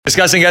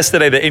Discussing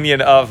yesterday the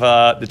Indian of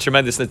the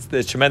tremendous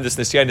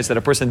nisyanis that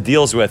a person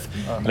deals with,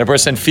 and a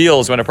person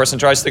feels when a person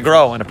tries to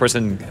grow, and a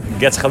person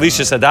gets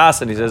chalishas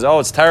adas, and he says, "Oh,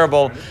 it's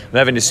terrible. I'm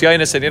having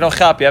nisyanis," and you don't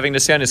chap, you're having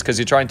nisyanis because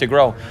you're trying to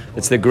grow.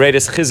 It's the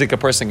greatest chizik a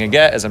person can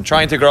get. As I'm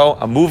trying to grow,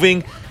 I'm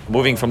moving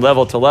from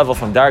level to level,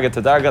 from darga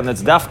to darga, and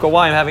that's dafka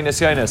why I'm having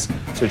nisyanis.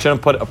 So it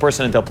shouldn't put a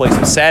person into a place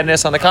of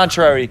sadness. On the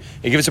contrary,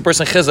 it gives a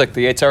person chizik.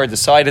 The Yetzer Hara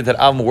decided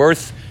that I'm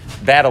worth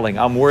battling,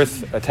 I'm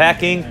worth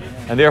attacking,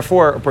 and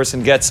therefore a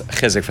person gets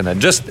chizik from that.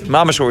 Just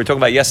mamash what we were talking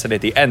about yesterday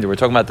at the end, we were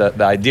talking about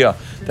the idea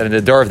that in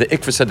the door of the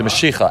ikvus of the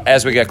Mashiach,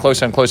 as we get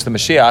closer and closer to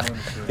Mashiach,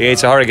 the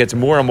Yetzer Hara gets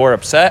more and more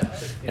upset,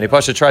 and he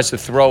Pasha tries to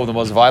throw the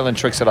most violent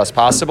tricks at us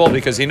possible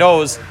because he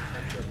knows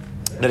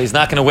that he's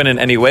not going to win in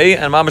any way.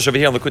 And Mamash over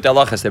here in Likutei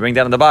Halachos, they bring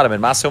down in the bottom,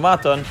 and Masu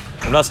Matan,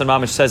 and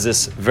Mamash says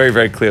this very,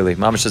 very clearly.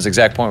 Mamash says the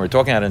exact point we're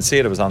talking, I didn't see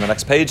it, it was on the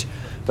next page,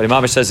 but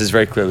Mamash says this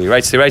very clearly. He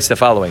writes the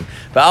following.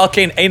 Yeah,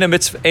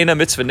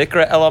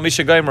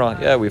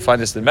 we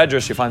find this in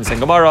Medrash, you find this in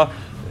Gemara.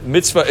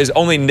 Mitzvah is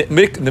only,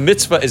 the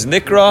mitzvah is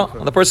nikra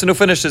on the person who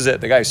finishes it.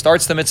 The guy who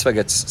starts the mitzvah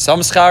gets some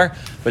schar,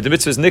 but the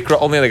mitzvah is nikra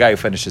only on the guy who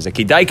finishes it.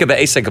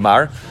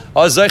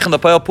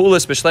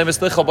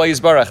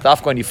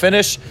 When you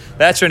finish,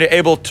 that's when you're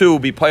able to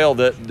be payal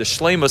the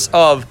shleimus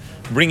of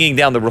bringing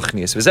down the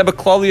ruchnius. V'zeh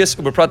b'klolius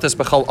u'b'pratis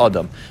b'chol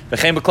adam.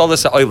 V'chein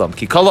b'klolius ha'olam.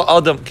 Ki kol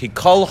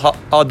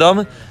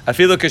ha'adam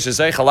afilu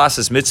k'shezei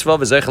chalasas mitzvah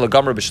v'zei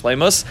chalagamra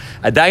b'shleimus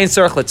adayin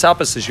tzarech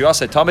letzapas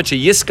shiyasei tamid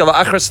sheyiska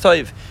v'achras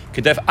toiv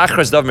kedef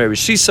achras dav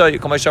me'rishisai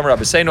yikom ha'shem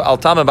rabbeseinu al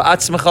tamim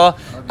ba'atzmecha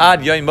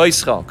ad yoyim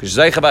moischa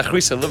k'shezei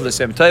chavachrisa liv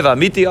l'sem toiv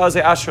amiti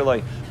azei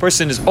ashrelai.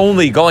 Person is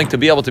only going to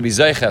be able to be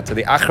zeicha to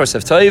the achras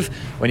of toiv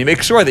when you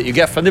make sure that you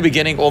get from the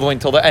beginning all the way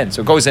until the end.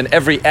 So it goes in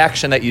every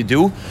action that you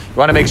do. You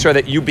want to make sure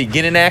that you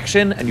begin in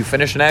action and you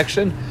finish in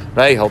action,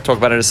 right? He'll talk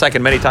about it in a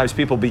second. Many times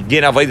people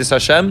begin Avodas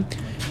Hashem,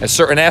 a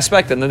certain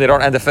aspect, and then they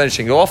don't end up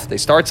finishing it off. They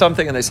start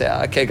something and they say,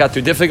 okay, it got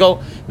too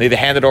difficult. They either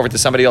hand it over to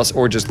somebody else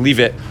or just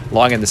leave it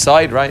long in the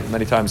side, right?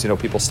 Many times,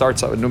 people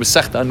start a new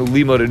Masechta, a new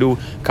Limud, a new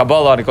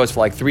Kabbalah, and it goes for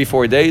like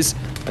 3-4 days.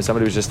 And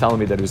somebody was just telling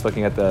me that he was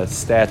looking at the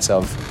stats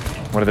of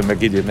one of the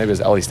Megiddo, maybe it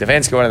was Eli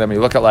Stefansky, one of them, and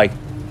you look at like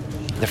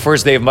the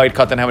first day of Moed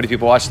Katan, how many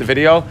people watch the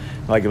video?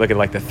 Like you look at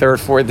like the third,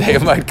 fourth day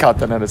of Moed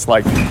Katan, and it's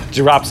like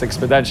drops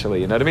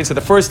exponentially. You know what I mean? So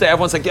the first day,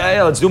 everyone's like,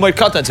 yeah, let's do Moed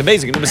Katan. It's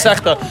amazing. You do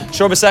Masechta,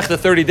 short Masechta,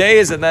 30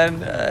 days, and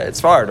then it's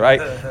hard,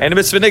 right? And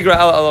mitzvah nigra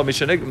al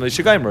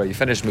mishagoyimra. You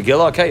finish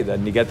Megillah, okay,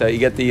 then you get the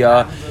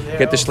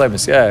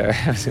shlemus. Yeah,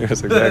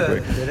 exactly.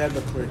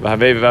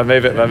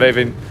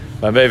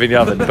 But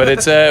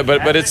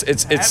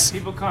it's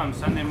people come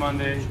Sunday,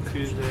 Monday,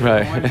 Tuesday,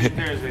 right. Wednesday,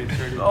 Thursday,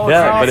 Thursday. Oh,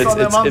 yeah, but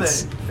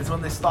it's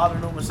when they start a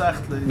new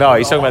Masechta. No,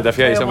 he's talking about Daf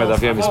Yomi. He's talking about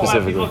Daf Yomi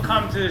specifically. People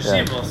come to the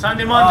Shibboleth.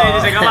 Sunday, Monday,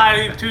 there's like a lot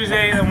of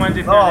Tuesday and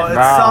Wednesday, Thursday. No,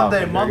 it's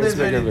Sunday. Monday's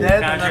already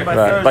dead, and then by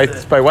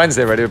Thursday. By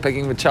Wednesday already, we're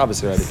picking with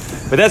Shabbos already.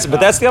 But that's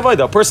the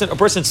avodah. A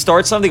person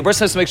starts something. A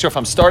person has to make sure if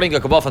I'm starting a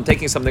Kabbalah, if I'm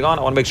taking something on,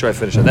 I want to make sure I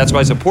finish it. That's why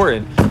it's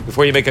important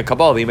before you make a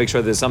Kabbalah, you make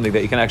sure there's something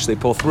that you can actually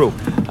pull through.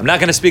 I'm not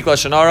going to speak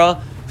Lashon Hara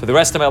for the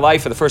rest of my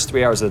life for the first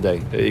 3 hours of the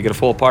day. You're going to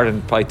fall apart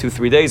in probably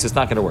 2-3 days. It's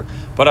not going to work.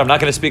 But I'm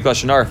not going to speak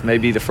Lashon Hara for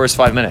maybe the first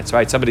 5 minutes,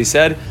 right? Somebody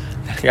said,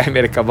 the guy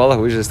made a Kabbalah,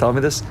 who was just telling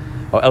me this?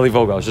 Oh, Eli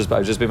Vogel. I was just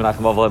being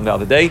Menachem Avram the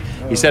other day.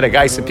 He said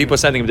people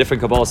sending him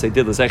different Kabbalahs they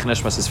did, L'zeich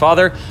Neshmas his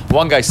father.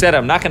 One guy said,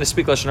 I'm not going to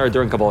speak Lashon Hara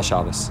during Kabbalah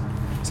Shabbos.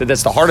 So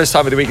that's the hardest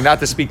time of the week not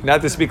to speak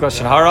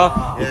Lashon Hara.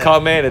 You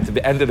come in at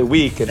the end of the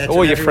week and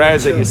all your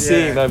friends that you're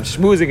seeing, them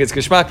schmoozing, it's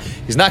geschmack.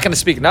 He's not going to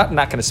speak. He's not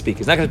going to speak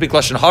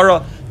Lashon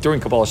Hara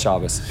during Kabbalah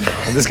Shabbos.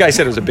 And this guy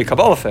said it was a big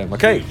Kabbalah for him.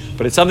 Okay,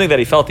 but it's something that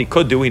he felt he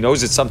could do. He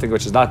knows it's something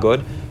which is not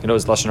good. He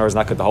knows Lashon Hara is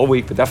not good the whole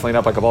week, but definitely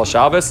not by Kabbalah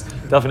Shabbos.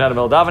 Definitely not in the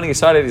middle of davening. He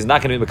decided he's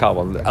not going to be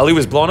Makabal. Eli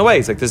was blown away.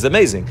 He's like, this is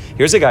amazing.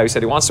 Here's a guy who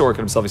said he wants to work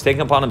on himself. He's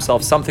taking upon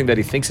himself something that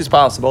he thinks is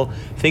possible,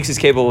 thinks he's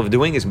capable of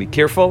doing. He's going to be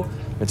careful.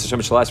 It's a shall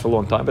last for a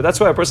long time. But that's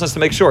why a person has to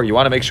make sure. You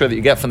want to make sure that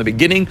you get from the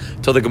beginning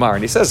till the Gemara.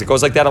 And he says it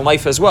goes like that in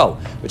life as well,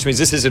 which means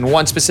this is in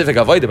one specific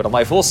avodah, but in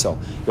life also.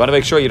 You want to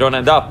make sure you don't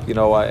end up,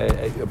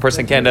 a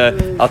person can yeah,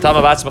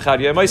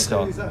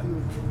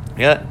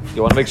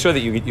 you want to make sure that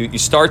you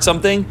start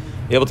something,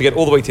 you're able to get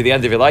all the way to the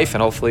end of your life,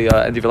 and hopefully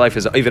end of your life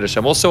is Oived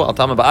Hashem also.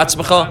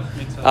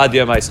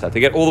 To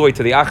get all the way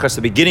to the achras,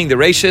 the beginning, the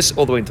reishis,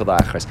 all the way until the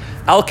achras.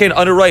 Alkein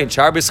anurayin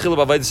char b'schil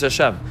b'avodas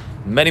Hashem.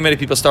 Many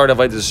people started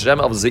Avodas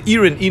Hashem.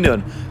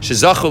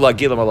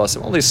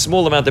 Only a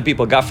small amount of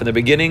people got from the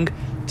beginning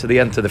to the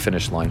end to the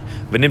finish line.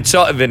 A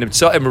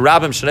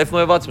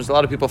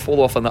lot of people fall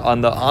off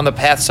on the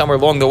path somewhere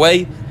along the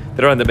way.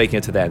 They don't end up making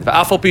it to the end.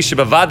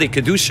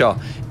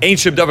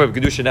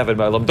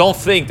 Don't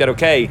think that,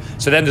 okay,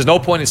 so then there's no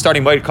point in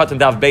starting Moed Katan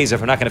Dav Beis if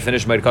we're not going to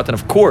finish Moed Katan.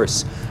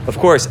 Of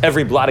course,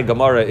 every blotted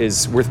Gemara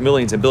is worth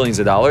millions and billions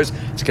of dollars.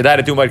 It's kedai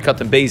to do Moed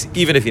Katan Beis,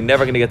 even if you're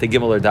never going to get the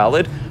Gimel or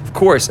Dalid. Of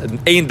course, every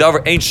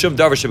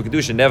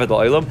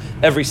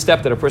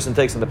step that a person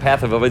takes on the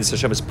path of Avodas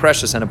Hashem is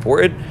precious and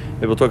important.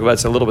 Maybe we'll talk about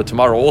this a little bit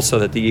tomorrow also,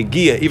 that the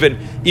Yegiyah,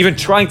 even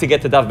trying to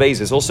get to Dav Beis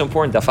is also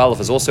important. Daf Aleph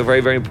is also very,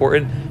 very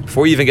important.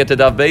 Before you even get to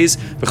Dav Beis,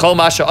 says, "V'chol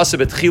masha asa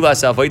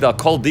betchilas avodah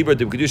kol dibur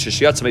de kedusha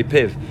sheyatz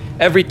mepiv."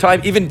 Every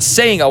time, even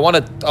saying, "I want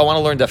to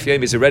learn daf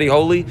yomi," is already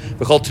holy.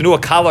 V'chol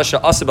tenua kala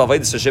she'asa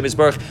b'avodas Hashem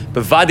Yisbarach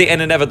b'vadi en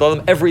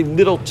nevad. Every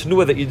little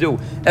tenua that you do,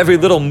 every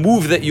little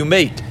move that you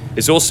make,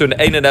 is also an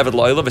ein nevad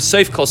la'olam.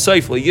 V'seif kol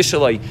seif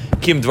le'yishalei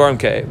kim dvarim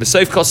ke'eh.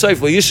 V'seif kol seif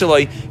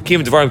le'yishalei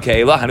kim dvarim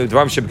ke'elah. Hanu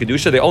dvarim shem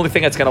kedusha. The only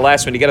thing that's going to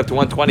last when you get up to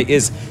 120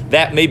 is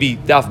that maybe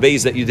daf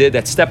beis that you did,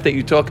 that step that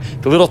you took,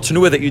 the little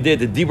tenua that you did,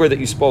 the dibur that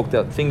you spoke,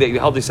 the thing that you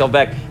held yourself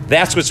back.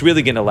 That's what's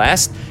really going to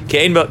last.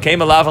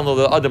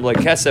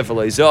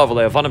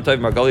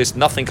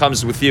 Nothing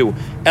comes with you.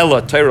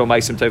 Ella Torah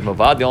ma'asim tovim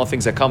avad. The only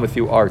things that come with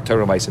you are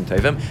Torah ma'asim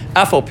tovim.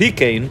 Afal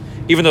pikein.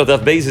 Even though daf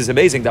beis is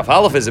amazing, daf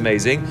aleph is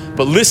amazing,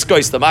 but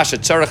liskois the masha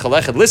tzarech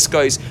alechet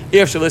liskois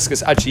if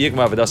sheliskos ad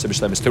sheyigma avadasa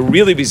b'shlemis, to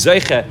really be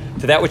zeiche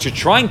to that which you're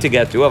trying to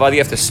get to. Avad, you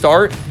have to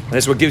start, and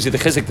this is what gives you the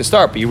chizik to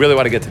start. But you really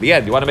want to get to the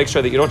end. You want to make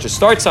sure that you don't just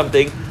start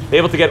something, be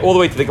able to get all the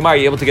way to the gemara,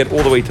 you're able to get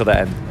all the way to the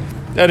end.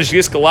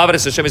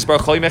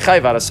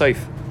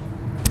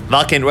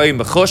 Valken roim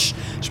b'chush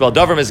shbal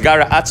davar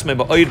mizgara atzmei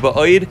ba'oid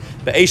ba'oid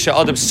be'esha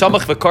adam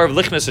samach v'karv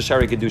lichnas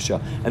hashari kedusha.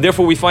 And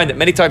therefore we find that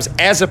many times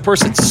as a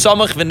person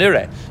samach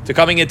v'nireh to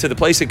coming into the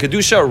place of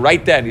kedusha,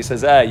 right then he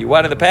says, you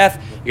went in the path,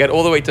 you got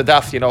all the way to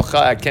daf.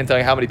 I can't tell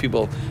you how many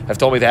people have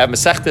told me they have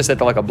mesechtes that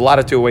they're like a blot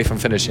or two away from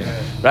finishing.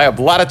 Right, a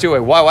blot or two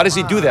away. Why does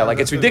he do that? Like,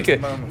 it's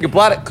ridiculous. You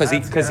blot it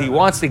because he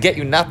wants to get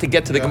you not to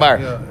get to the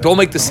gemara. Don't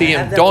make the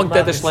siyum. Don't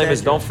get the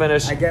shleimus. Don't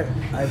finish.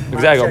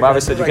 Exactly.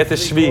 Mara said you get the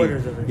shvi.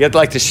 You get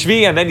like the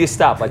shvi and then you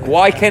stop. Like,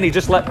 why can't he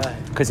just let?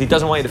 Because he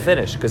doesn't want you to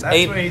finish. Because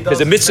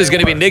the mitzvah is going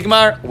to be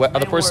nigmar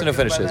on the person who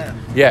finishes.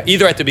 Yeah,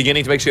 either at the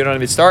beginning to make sure you don't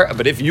even start,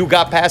 but if you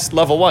got past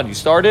level 1, you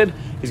started,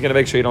 he's going to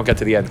make sure you don't get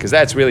to the end, because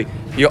that's really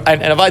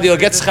and Avadi will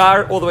get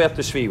schar all the way up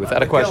to shvi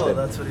without a question.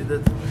 That's what he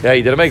did. Yeah,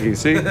 he did a make you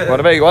see.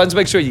 Wants to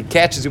make sure he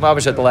catches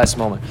Umamish at the last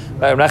moment.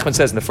 Nachman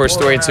says in the first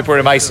story in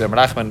Sipur Meiser,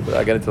 Nachman,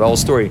 I get into the whole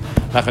story.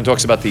 Nachman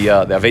talks about the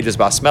Avedas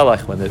Bas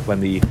Melech when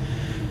the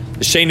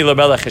Sheni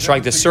Lamelech is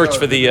trying to search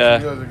for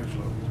the.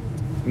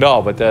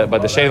 No, but the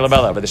Sheni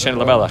Lamelech, but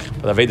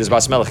the Avedas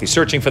Bas Melech, he's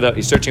searching for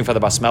the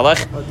Bas Melech.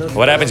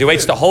 What happens? He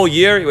waits the whole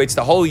year. He waits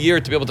the whole year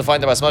to be able to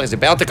find the Bas Melech. He's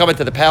about to come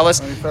into the palace.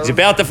 He's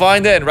about to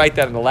find it, and right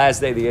then on the last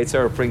day, the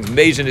Yetzer brings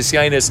Mejin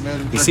Nisyanis.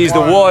 He sees the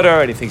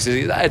water, and he thinks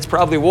it's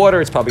probably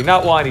water. It's probably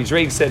not wine. He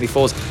drinks it. He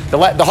falls.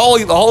 The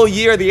whole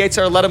year, the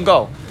Yetzer let him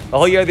go. The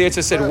whole year, the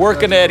Yetzer said,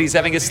 "Work on it." He's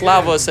having his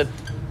slavos and.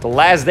 The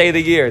last day of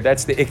the year,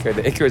 that's the ikr.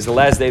 The ikr is the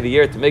last day of the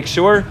year to make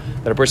sure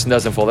that a person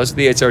doesn't fall. That's what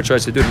the Yetzer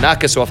tries to do,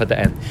 knock us off at the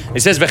end.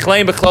 It says,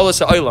 V'chleim b'chlolos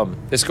ha'olam.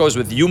 This goes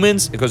with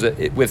humans, it goes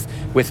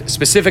with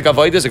specific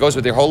avodas, it goes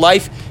with their whole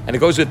life, and it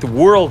goes with the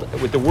world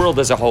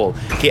as a whole.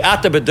 Ki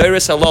ata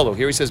b'doros halolu.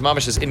 Here he says,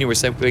 Mamash is in you, we were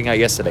saying out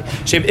yesterday.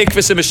 Shem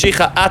ikvis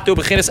ha'mashicha atu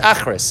b'chinas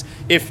achres.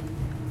 If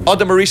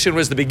Adam Arishan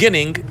was the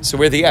beginning, so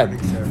we're the end.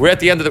 We're at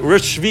the end of the, we're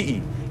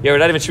Shvi'i. Yeah, we're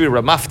not even Shvi'i,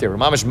 we're Maftir.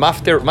 Mamash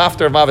Maftir of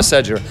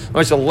Mavasedger.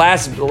 Mamash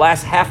the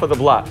last half of the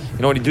blot. You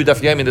know when you do Daf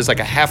Yomi, there's like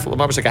a half of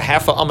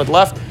Amud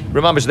left.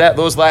 Remember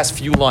those last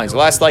few lines. The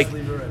last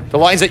the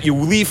lines that you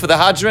leave for the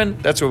HaRan,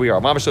 that's where we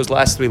are. Mamash those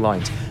last 3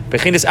 lines.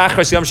 Bechinis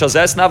achras yom shal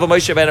zeh nava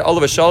Moshe ben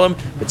olav shalom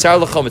b'tzar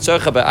l'chom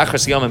b'tzorcha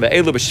be'achras yom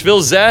be'elu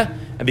b'shvil zeh.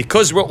 And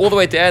because we're all the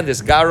way at the end,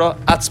 this gara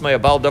atzmai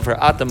abal davar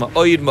atam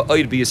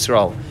ma'oid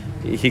b'Yisrael.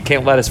 He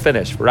can't let us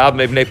finish. People are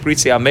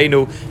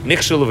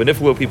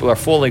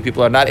falling,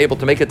 people are not able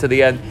to make it to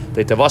the end.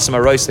 The Tavasim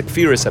Arois, the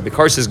Kfiris, the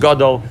Karsis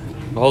Gadol,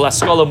 the whole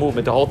Askala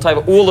movement, the whole type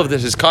of all of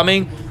this is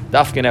coming.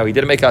 Dafka now. He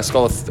didn't make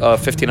Askala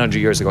 1,500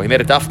 years ago. He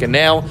made a Dafka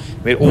now.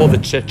 He made all the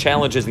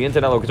challenges, the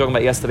internet, like we were talking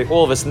about yesterday,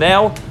 all of us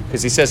now,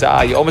 because he says,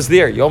 you're almost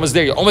there, you're almost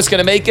going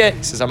to make it.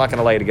 He says, I'm not going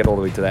to allow you to get all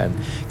the way to the end.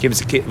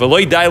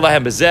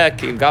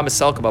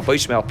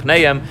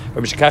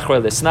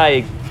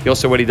 He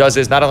also, what he does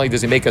is, not only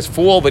does he make us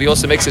fall, but he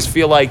also makes us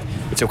feel like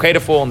it's okay to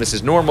fall, and this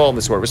is normal, and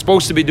this is what we're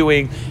supposed to be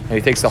doing. And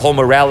he takes the whole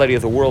morality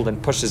of the world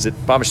and pushes it,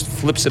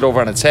 flips it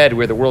over on its head,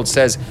 where the world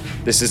says,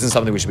 this isn't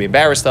something we should be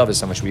embarrassed of, this is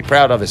something we should be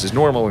proud of, this is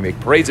normal, we make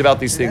parades about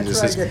these things,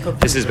 this is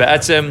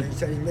ba'atzim.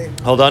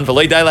 Hold on. He's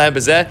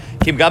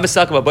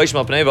talking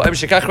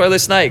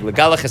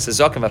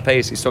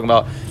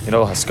about,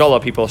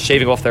 haskala, people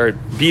shaving off their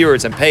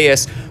beards and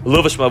payas,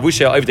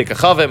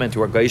 and to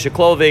wear geisha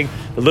clothing,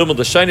 the limud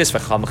l'shaynis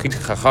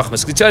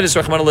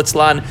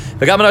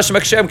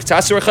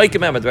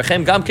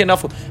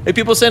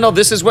people say, no,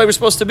 this is where we're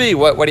supposed to be.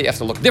 What do you have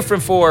to look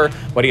different for?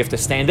 What do you have to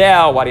stand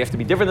out? Why do you have to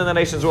be different than the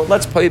nations? Well,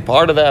 let's play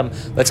part of them.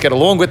 Let's get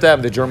along with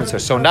them. The Germans are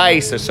so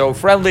nice. They're so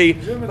friendly.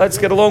 Let's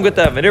get along with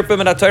them. And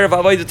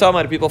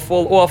people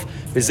fall off.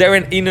 There's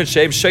very,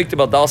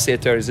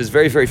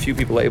 very few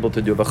people are able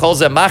to do. All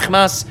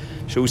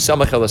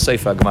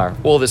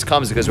this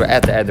comes because we're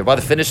at the end. By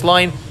the finish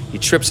line, he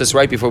trips us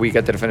right before we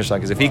get to the finish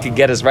line. Because if he can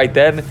get us right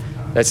then,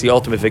 that's the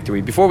ultimate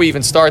victory. Before we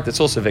even start,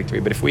 that's also victory.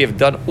 But if we have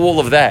done all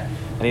of that,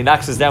 and he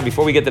knocks us down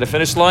before we get to the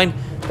finish line,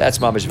 that's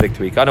mamash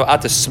victory.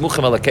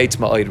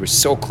 We're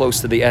so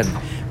close to the end.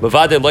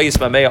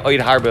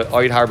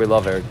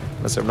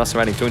 Rav Nosson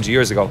writing 200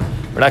 years ago.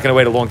 We're not going to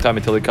wait a long time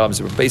until he comes.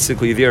 We're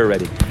basically there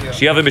already.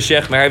 Shiavim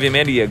B'Shech Me'arav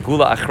Yemeni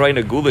Gula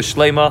Achrayna Gula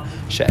Shlema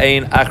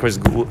She'ein Achras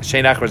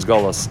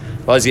Golos.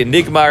 V'az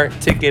Nigmar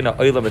Tikin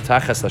Ha'olam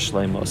B'Tachas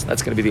HaShlemos.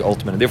 That's going to be the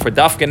ultimate. And therefore,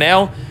 Dafka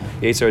now,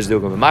 Yetzer is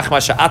doing it.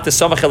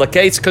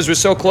 Because we're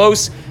so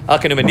close,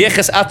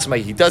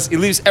 he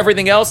leaves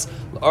everything else.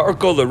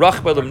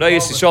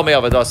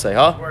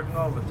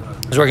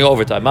 He's working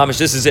overtime. Mamish,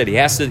 this is it. He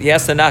has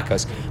to knock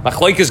us.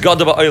 Machloikas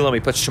Gadol ba'olam.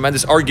 He puts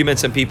tremendous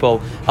arguments in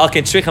people.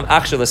 Halken tzricham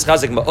achshel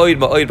l'schazik ma'oid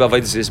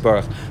b'avodas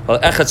yisbarach.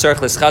 Echad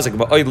tzarich l'schazik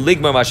ma'oid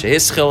ligmar ma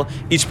shehischel.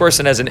 Each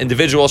person as an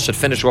individual should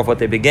finish off what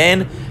they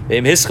began.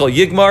 V'im hischel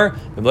yigmar.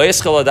 V'im lo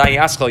yischel adayin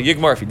yaschel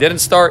yigmar. If you didn't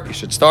start, you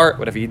should start.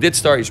 Whatever you did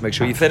start, you should make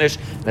sure you finish.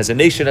 And as a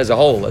nation as a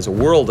whole, as a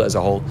world as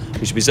a whole,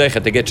 we should be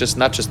zeichet to get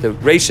not just the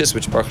rachis,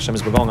 which Baruch Hashem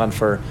has been going on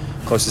for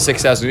close to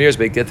 6,000 years,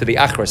 but get to the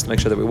achras to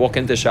make sure that we walk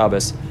into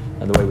Shabbos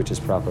and the way which is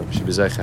proper. We should be zeichet.